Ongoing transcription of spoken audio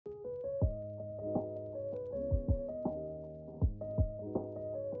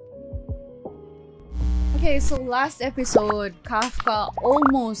Okay, so last episode, Kafka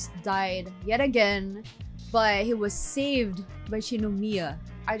almost died yet again, but he was saved by Shinomiya.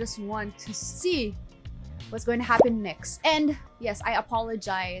 I just want to see what's going to happen next. And yes, I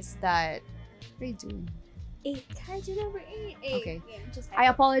apologize that... What are you doing? 8. Kaiju number 8. Okay. Yeah, just I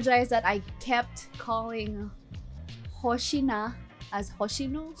apologize that I kept calling Hoshina as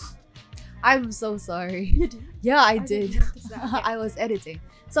Hoshino. I'm so sorry. You did? Yeah, I didn't did. notice that. Yeah. I was editing.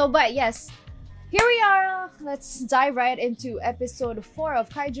 So, but yes, here we are. Let's dive right into episode 4 of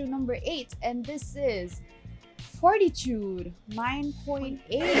Kaiju number 8. And this is Fortitude 9.8.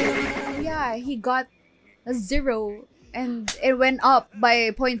 Yeah, he got a 0 and it went up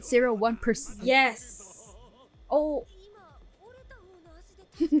by 0.01%. Yes. Oh,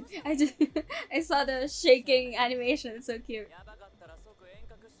 I saw the shaking animation. It's so cute.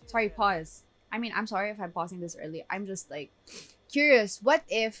 sorry, pause. I mean, I'm sorry if I'm pausing this early. I'm just like curious. What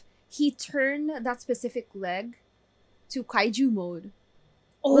if he turned that specific leg to Kaiju mode?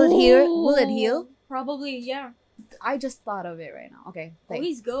 Will it heal? Will it heal? Probably, yeah. I just thought of it right now. Okay, Oh, thanks.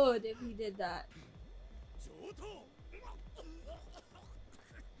 he's good if he did that.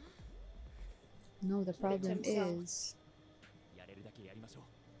 No, the problem himself. is...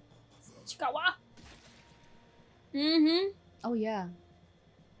 Chikawa. Mm-hmm. Oh yeah.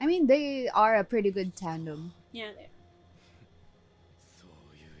 I mean, they are a pretty good tandem. Yeah, there.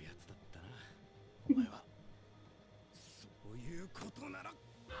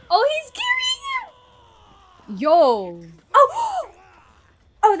 Oh, he's carrying him! Yo! Oh!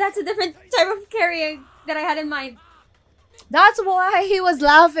 Oh, that's a different type of carrying that I had in mind. That's why he was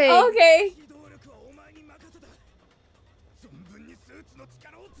laughing! Okay.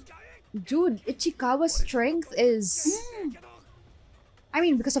 Dude, Ichikawa's strength is... I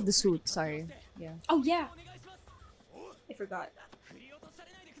mean, because of the suit, sorry. Yeah. Oh, yeah. I forgot.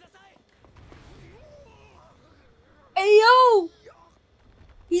 Hey, yo!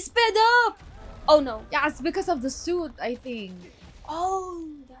 He sped up! Oh, no. Yeah, it's because of the suit, I think. Oh,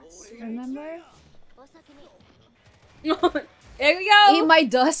 that's... Remember? There we go! Eat my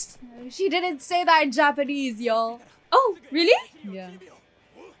dust. She didn't say that in Japanese, y'all. Oh, really? Yeah.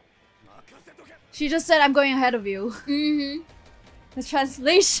 She just said, I'm going ahead of you. Mm-hmm. The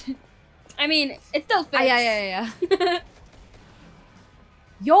translation. I mean, it still fits. Ah, yeah.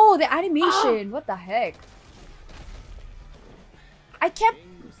 Yo, the animation. What the heck? I kept...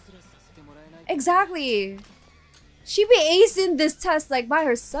 Exactly. She be acing this test like by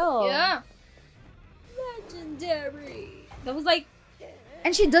herself. Yeah. Legendary. That was like...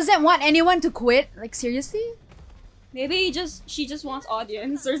 And she doesn't want anyone to quit. Like, seriously? Maybe she just wants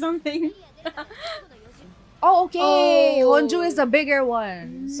audience or something. Oh, okay. Oh. Honju is the bigger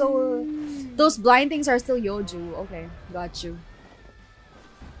one. So, those blind things are still Yoju. Okay, got you.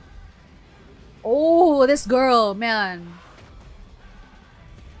 Oh, this girl, man.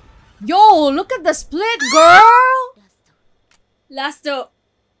 Yo, look at the split, girl! Lasto.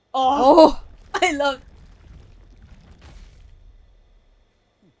 Oh, I love...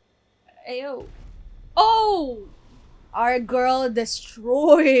 Ayo. Oh! our girl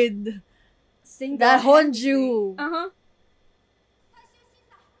destroyed that Honju. Uh-huh.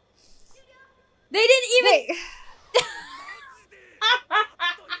 They didn't even...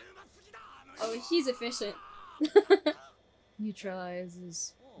 Oh, she's efficient.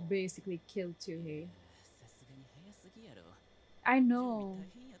 Neutralizes, basically killed Tuhei. I know.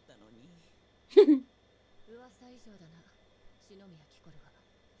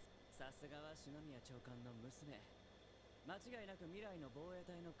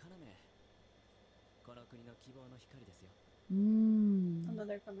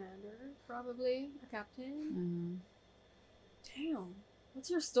 Another commander, probably. A captain. Damn. What's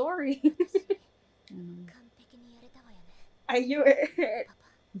your story? Are you hurt?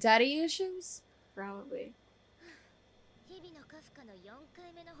 Daddy issues? Probably.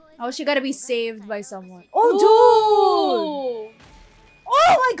 Oh, she gotta be saved by someone. Oh, dude!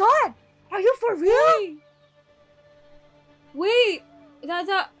 Oh my god! Are you for real? Wait!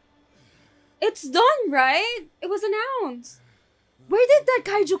 It's done, right? It was announced. Where did that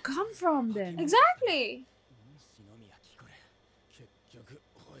kaiju come from then? Exactly.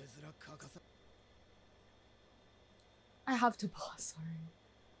 I have to pause, sorry.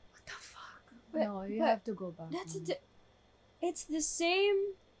 What the fuck? No, you but have to go back. That's it's the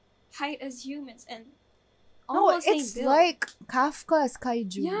same height as humans and no, almost same it's build. like Kafka's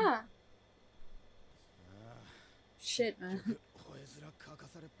kaiju. Yeah. Shit, man.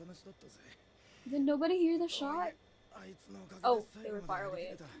 Did nobody hear the shot? Oh, they were far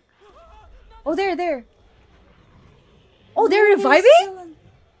away. Oh, there. Oh, they're reviving?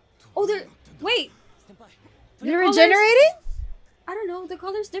 Oh, they're... Wait! You're regenerating? I don't know. The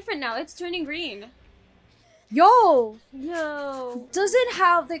color's different now. It's turning green. Yo! Yo. Doesn't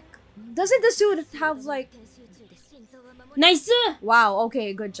the suit have like... Nice! Wow,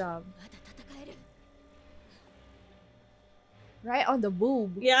 okay, good job. Right on the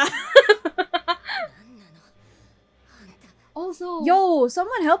boob. Yeah. Also. Yo,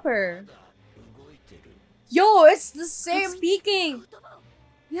 someone help her. Yo, it's the same. It's speaking.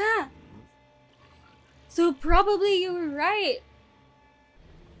 Yeah. So probably you were right.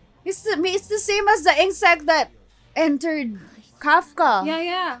 It's the same as the insect that entered KAFKA.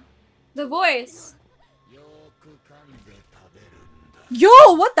 Yeah. The voice. Yo,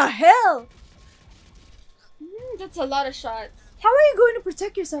 what the hell? That's a lot of shots. How are you going to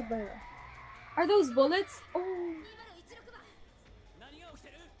protect yourself by that? Are those bullets? Oh.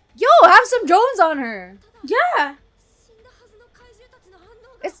 Yo, have some drones on her. Yeah.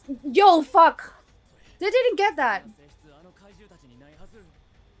 Yo, fuck. They didn't get that.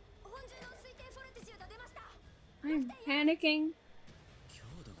 I'm panicking.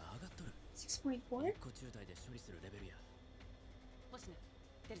 6.4?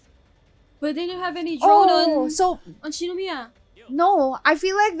 But they didn't have any drone on Shinomiya. No, I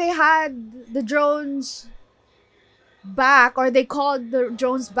feel like they had the drones back, or they called the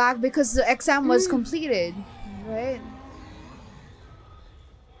drones back because the exam was completed, right?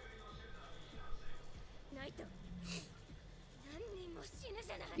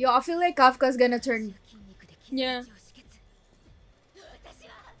 Yo, I feel like Kafka's gonna turn. Yeah.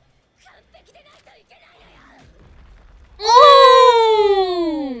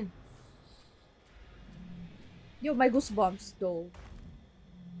 Oh! Yo, my goosebumps though.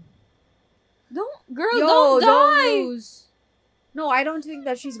 Don't die! Lose. No, I don't think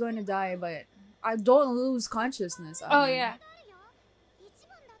that she's going to die, but I don't lose consciousness. Oh yeah.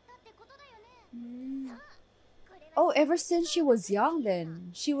 Oh, ever since she was young,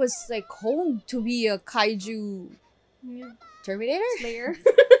 then she was like honed to be a kaiju Terminator Slayer.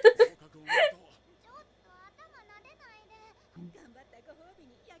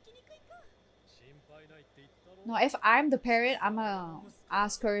 No, if I'm the parent, I'm gonna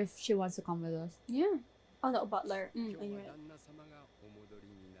ask her if she wants to come with us. Yeah. Oh no, butler. Anyway.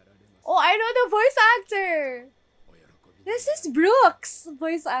 Oh, I know the voice actor. This is Brooks,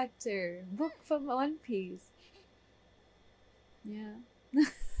 voice actor. Brooke from One Piece. Yeah.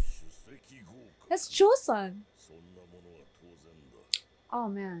 That's Cho-san. Oh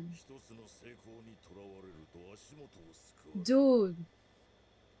man. Dude.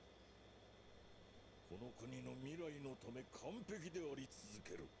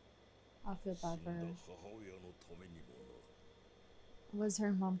 I feel bad for her. Was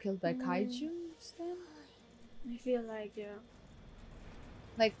her mom killed by kaijus then? I feel like, yeah.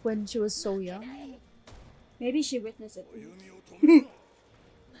 Like when she was so young? Maybe she witnessed it.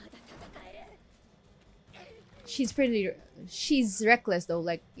 She's reckless though,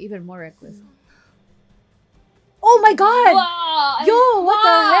 like even more reckless. Oh my god! Wow, Yo, what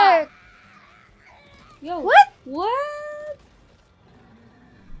the heck? Yo. What? What?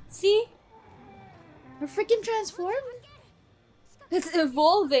 See? Her freaking transformed? It's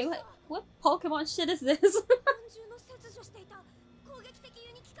evolving. Like, what Pokemon shit is this?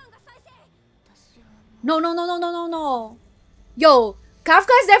 No. Yo,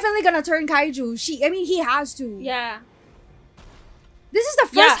 Kafka is definitely gonna turn kaiju. He has to. Yeah. This is the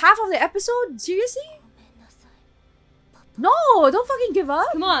first half of the episode? Seriously? No, don't fucking give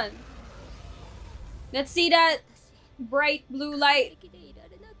up. Come on. Let's see that bright blue light.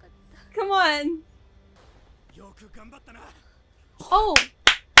 Come on. Oh.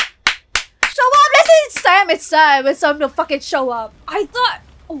 Show up! It's time. It's time to fucking show up. I thought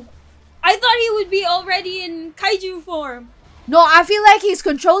he would be already in kaiju form. No, I feel like he's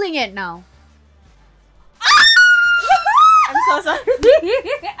controlling it now. I'm so sorry.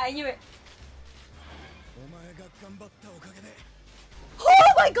 I knew it.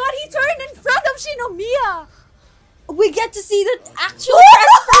 Oh my god, he turned in front of Shinomiya! We get to see the actual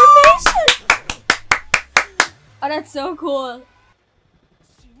transformation! Oh, that's so cool.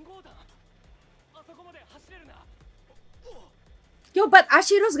 Yo, but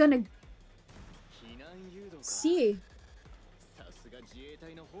Ashiro's gonna see.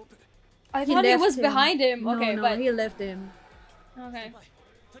 I thought he was behind him. No, Okay, no, but he left him. okay.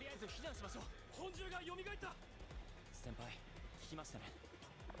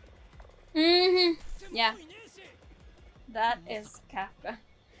 Yeah. That is KAFKA.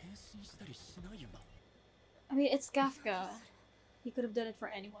 I mean, it's KAFKA. He could have done it for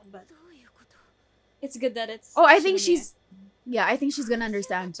anyone, but it's good that it's. Oh, I think Shinomiya. I think she's gonna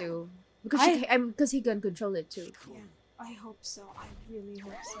understand too. Because he can control it too. Yeah, I hope so. I really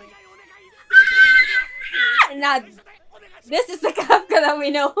hope so. Now, this is the KAFKA that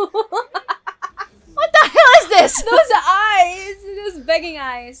we know. What the hell is this? Those eyes! Those begging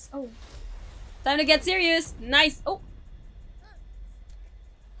eyes. Oh. Time to get serious. Nice. Oh.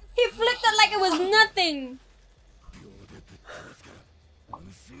 He flipped it like it was nothing.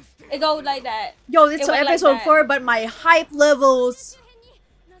 It goes like that. Yo, it's It went like episode that. 4, but my hype levels.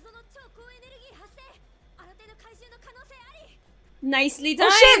 Nicely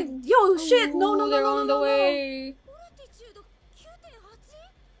timed. Oh shit! Yo, shit! No, no, no, They're no, on no, the no, way.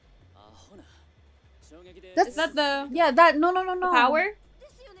 Is that the Yeah, that. No, no, no, no. power?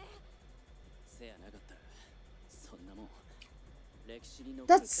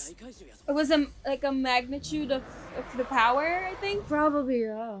 That's It was like a magnitude of the power, I think. probably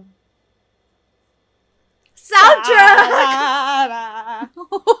yeah. Soundtrack.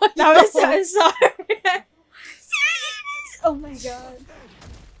 That was so sorry. Oh my god.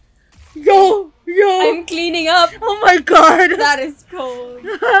 Yo, yo. I'm cleaning up. Oh my god. That is cold.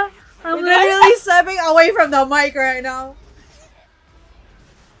 I'm literally stepping away from the mic right now.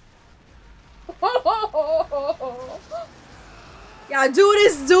 Yeah, dude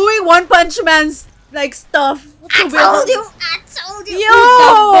is doing One Punch Man's like stuff. I told you. Yo!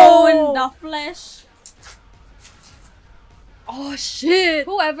 The bone, the flesh. Oh shit.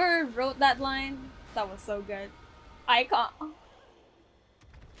 Whoever wrote that line, that was so good. Icon.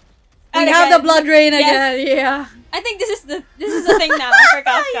 We have the blood rain Yes. again, yeah. I think this is the thing now for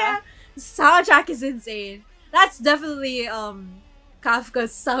KAFKA. Yeah. Soundtrack is insane. That's definitely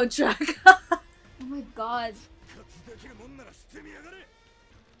Kafka's soundtrack. Oh my god.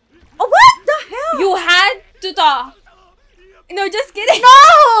 Oh, what the hell? You had to talk. No, just kidding.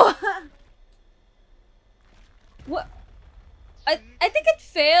 No! What? I think it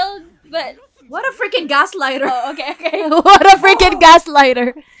failed, but What a freaking gaslighter. oh, okay, okay. What a freaking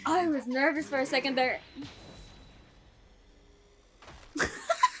gaslighter. I was nervous for a second there.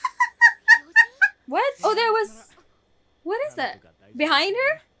 What? Oh, there was. What is that? Behind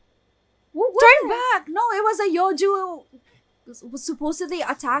her? What was Turn that? back. No, it was a Yoju was supposedly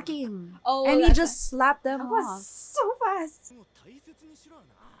attacking. Oh, and he that's just slapped them That was off. so fast.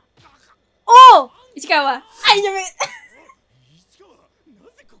 Oh! Ichikawa. I knew it.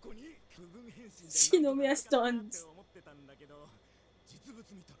 Shinomiya stunned.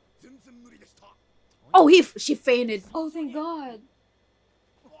 Oh, she fainted. Oh, thank God.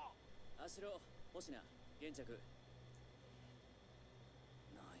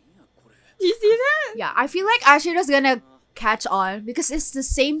 You see that? Yeah, I feel like Ashira's gonna catch on because it's the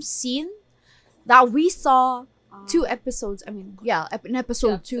same scene that we saw 2 episodes. I mean, yeah, in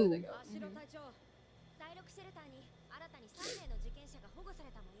episode 2.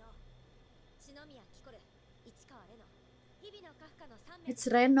 It's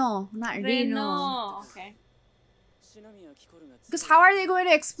Reno, not Reno. Reno. Okay. Because how are they going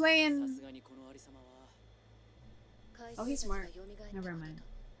to explain? Oh, he's smart. Never mind.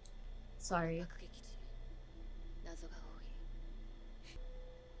 Sorry.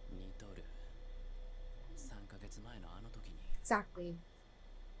 Exactly.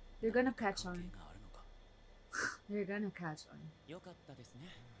 They're gonna catch on. They're gonna catch on.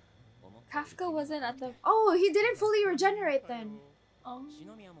 KAFKA wasn't at the. Oh, he didn't fully regenerate then. Oh.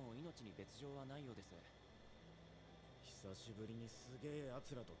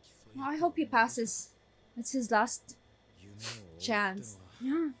 Well, I hope he passes. It's his last chance.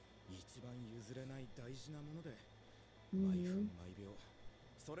 Yeah. Mhm.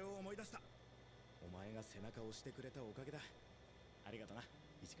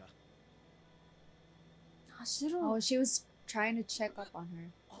 Hashiro. Oh, she was trying to check up on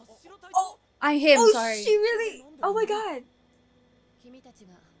her. Oh, Him, oh, sorry. she really. Oh my God. 君たち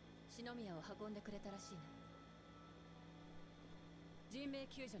が篠宮を運んでくれたらしいな。人命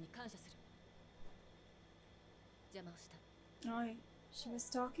救助に感謝する。邪魔をした。 Oh, she was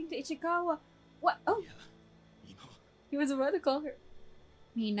talking to Ichikawa. What? Oh, he was about to call her.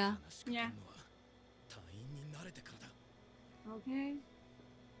 Mina. Yeah. Okay.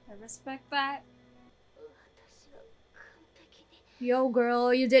 I respect that. Yo,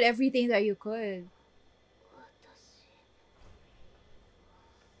 girl, you did everything that you could.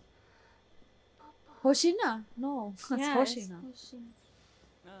 Hoshina? No, that's Yeah, Hoshina. it's Hoshina.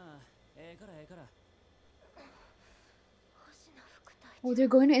 Oh, they're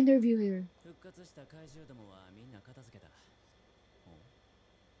going to interview her.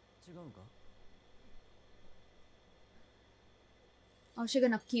 Oh, she's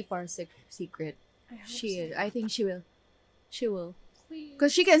gonna keep our secret. I hope She so. is. I think she will. She will. please.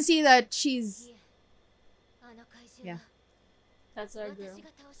 Because she can see that she's... いえあの怪獣 Yeah. は That's our girl. 私が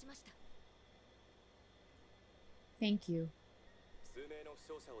倒しました Thank you. 数名の負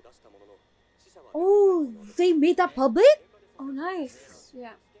傷者を出したものの死者は Oh, they made that public? Oh, nice.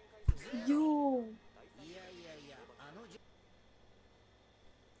 Yeah. Yo.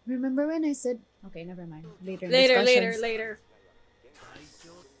 Remember when I said... Okay, never mind. Later in Later, discussions. later.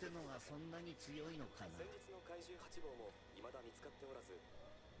 先日の怪獣8号も未だ見つかっておらず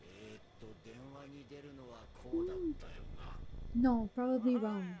No, probably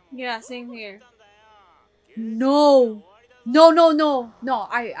wrong. Yeah, same here. No! No, no, no! No,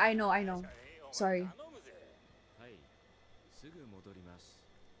 I know. Sorry. はいすぐ戻ります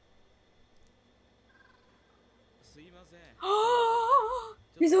すいません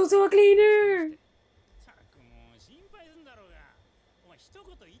He's also a cleaner.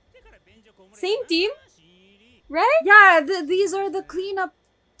 Same team, right? Yeah, these are the cleanup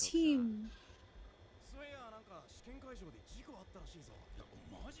team. そういやなんか試験会場で事故あったらしいぞいや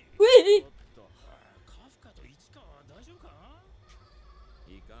マジ Wait. カフカと市川は大丈夫か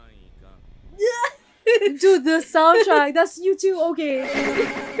いかんいかん Dude, the soundtrack. That's you too. Okay.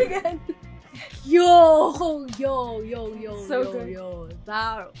 Yo. So yo,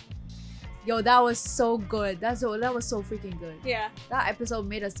 good. That was so good. That was so freaking good. Yeah. That episode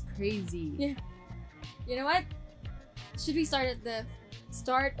made us crazy. Yeah. You know what? Should we start at the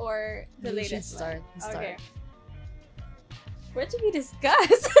start or the We should latest? start. One? Okay. What did we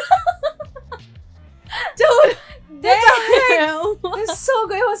discuss? Dude, Damn. it's so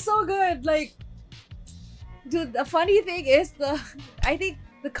good. It was so good. Like, dude, the funny thing is I think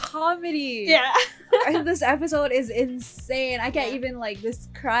the comedy Yeah. in this episode is insane. I can't Yeah. even like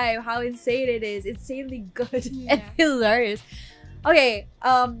describe how insane it is. Insanely good and Yeah. hilarious. Okay,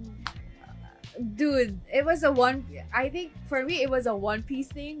 dude, it was I think for me it was a One Piece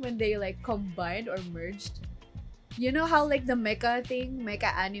thing when they like combined or merged. You know how like the mecha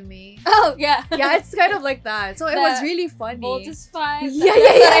anime? Oh yeah. Yeah, it's kind of like that. So it was The really funny. Voltus 5. Yeah, That's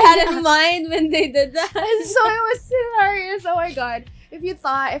what I had yeah. in mind when they did that. So it was hilarious. Oh my god. If you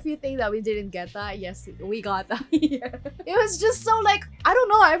think that we didn't get that, yes, we got that. Yeah. It was just so like, I don't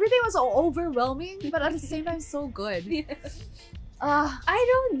know, everything was so overwhelming, but at the same time so good. I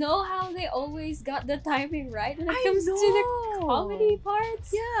don't know how they always got the timing right when it I comes to the know. comedy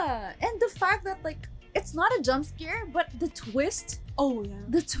parts. Yeah, and the fact that like it's not a jump scare, but the twists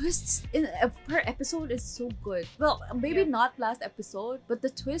in per episode is so good. Well, maybe Yeah. not last episode, but the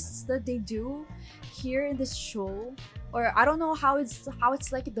twists that they do here in this show, or I don't know how it's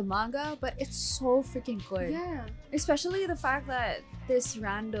like in the manga, but it's so freaking good. Yeah. Especially the fact that this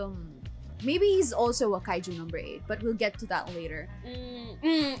random, maybe he's also a kaiju number 8, but we'll get to that later.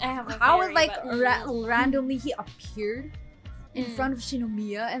 I have a How theory, it like but- randomly he appeared in Mm. front of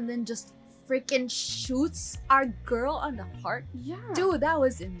Shinomiya and then just freaking shoots our girl on the heart. Yeah. Dude, that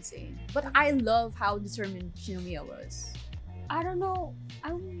was insane. But I love how determined Shinomiya was. I don't know.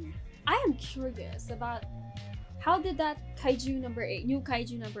 I am curious about how did that new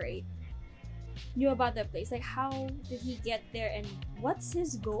kaiju number 8 knew about that place. Like how did he get there and what's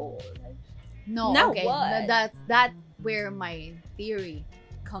his goal? Like, No, Now okay. what? That where my theory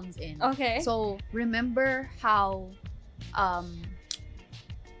comes in. okay. So remember how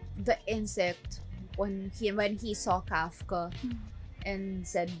the insect when he saw Kafka and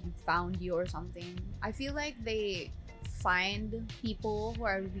said found you or something. I feel like they find people who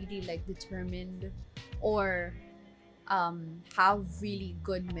are really like determined or have really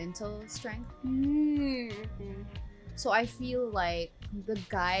good mental strength. So I feel like the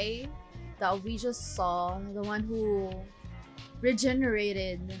guy that we just saw, the one who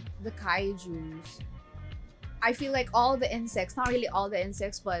regenerated the kaijus, I feel like all the insects, not really all the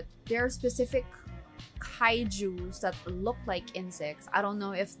insects, but there are specific kaijus that look like insects. I don't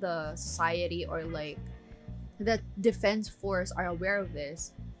know if the society or like the defense force are aware of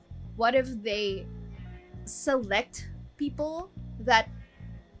this. What if they select people that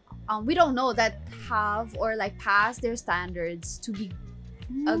we don't know that have or like pass their standards to be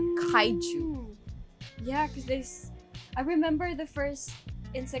a kaiju? Yeah, because I remember the first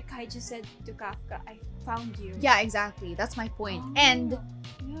insect kaiju said to Kafka, I found you. Yeah, exactly. That's my point. Oh, And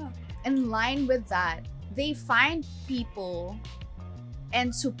yeah. in line with that, they find people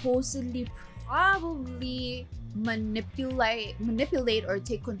and supposedly probably manipulate or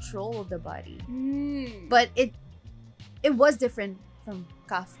take control of the body. But it was different from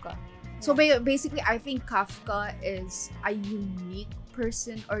Kafka. So basically, I think Kafka is a unique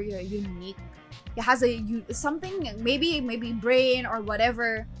person or a unique. It has something, maybe brain or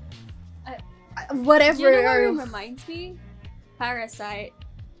whatever. Whatever. You know what it reminds me? Parasite.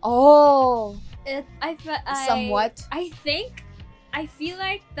 Oh, Somewhat. I feel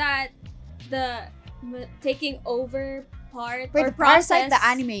like that the taking over part wait, or the Parasite, process, the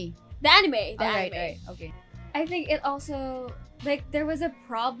anime. the anime, the Oh, anime. right, okay. I think it also like there was a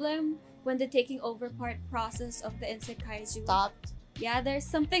problem when the taking over part process of the insect kaiju Stopped. Yeah, there's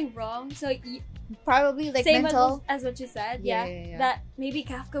something wrong. So Probably like same mental. as what you said. Yeah. That maybe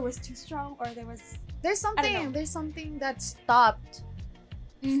Kafka was too strong, or there was There's something that stopped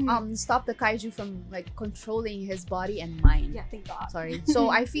stop the kaiju from like controlling his body and mind. Yeah, thank God. Sorry. So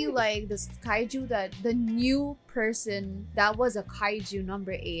I feel like this kaiju, that the new person that was a kaiju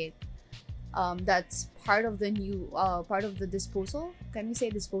number 8, that's part of the new part of the disposal. Can we say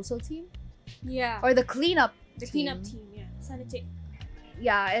disposal team? Yeah. Or the cleanup cleanup team, yeah. Sanitary.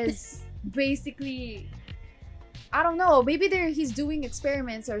 Yeah, is basically, I don't know, maybe he's doing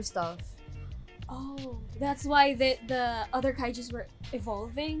experiments or stuff. Oh, that's why the other kaijus were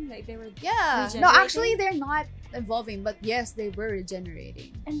evolving, like they were Yeah. No, regenerating? actually they're not evolving, but yes, they were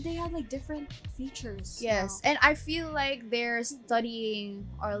regenerating. And they had like different features. Yes, now. and I feel like they're studying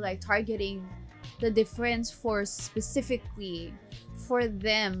or like targeting the defense force specifically for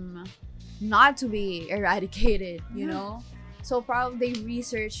them not to be eradicated, you know? So probably they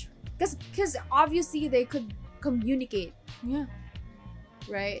research, because obviously they could communicate. Yeah.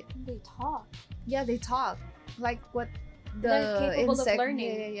 Right? They talk. Yeah, they talk. Like what They're the capable insect. of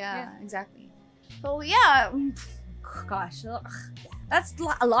learning. Yeah, exactly. So yeah, gosh, that's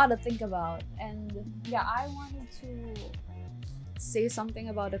a lot to think about. And yeah, I wanted to say something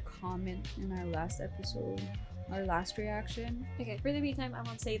about a comment in our last episode, our last reaction. Okay, for the meantime, I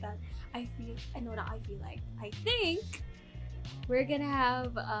want to say that I think we're gonna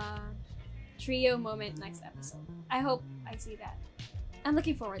have a trio moment next episode. I hope I see that. I'm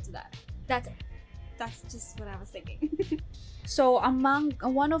looking forward to that. That's it. That's just what I was thinking. So among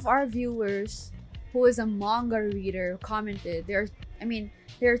one of our viewers who is a manga reader commented, there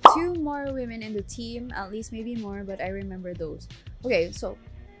are 2 more women in the team, at least maybe more, but I remember those. Okay, so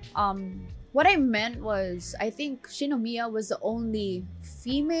what I meant was, I think Shinomiya was the only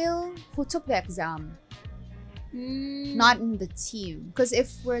female who took the exam. Not in the team. Because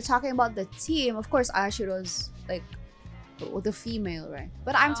if we're talking about the team, of course Ashiro's like the female, right?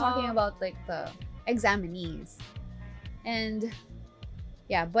 But I'm talking about like the examinees. And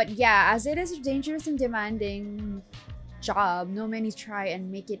as it is a dangerous and demanding job, no many try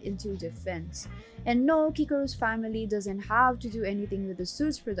and make it into defense. And no, Kikoru's family doesn't have to do anything with the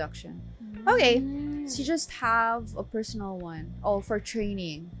suit's production. Okay, she just have a personal one. Oh, for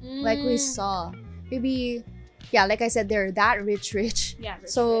training. Like we saw. Maybe, yeah, like I said, they're that rich. Yeah,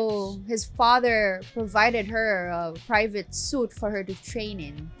 so his father provided her a private suit for her to train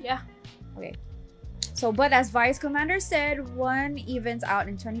in. Yeah. Okay. So, but as Vice Commander said, one evens out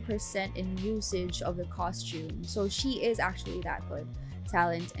in 20% in usage of the costume. So she is actually that good.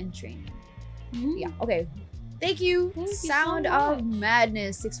 Talent and training. Yeah, okay. Thank you. Sound so of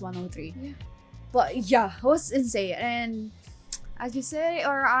Madness 6103. Yeah. But yeah, it was insane. And as you say,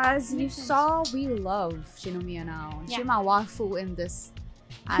 or as you saw, we love Shinomiya now. Yeah. She's my waifu in this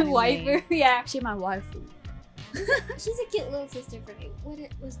anime. Waifu, yeah. She's my waifu. She's a cute little sister for me. What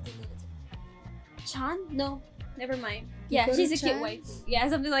was the little sister? Chan? No, never mind. Yeah, she's a cute waifu. Yeah,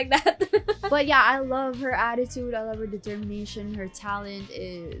 something like that. But yeah, I love her attitude. I love her determination. Her talent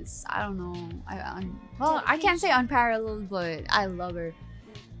is, I don't know. I can't say unparalleled, but I love her.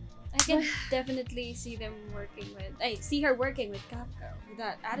 I can definitely see them working with. I see her working with KAFKA with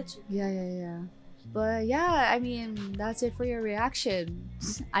that attitude. Yeah. But yeah, I mean, that's it for your reaction.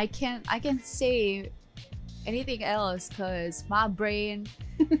 I can't say anything else because my brain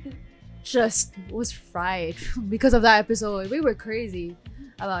just was fried because of that episode. We were crazy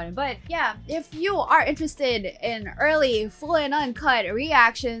about it. But yeah, if you are interested in early, full and uncut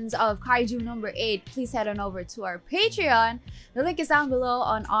reactions of Kaiju number 8, please head on over to our Patreon. The link is down below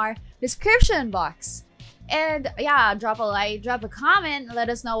on our description box. And yeah, drop a like, drop a comment, let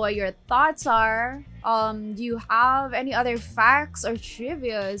us know what your thoughts are. Do you have any other facts or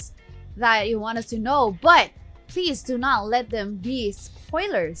trivias that you want us to know? But please do not let them be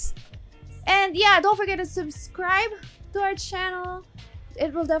spoilers. And yeah, don't forget to subscribe to our channel.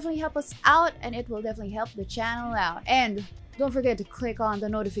 It will definitely help us out, and it will definitely help the channel out. And don't forget to click on the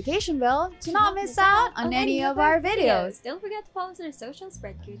notification bell to not miss out on any of our videos. Don't forget to follow us on our socials,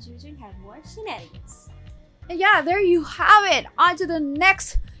 spread KAIJUS, and have more shenanigans. And yeah, there you have it. On to the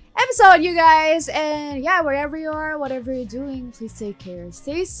next episode, you guys. And yeah, wherever you are, whatever you're doing, please take care.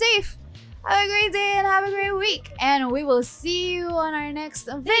 Stay safe. Have a great day and have a great week. And we will see you on our next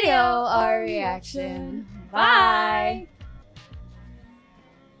video or reaction. Bye.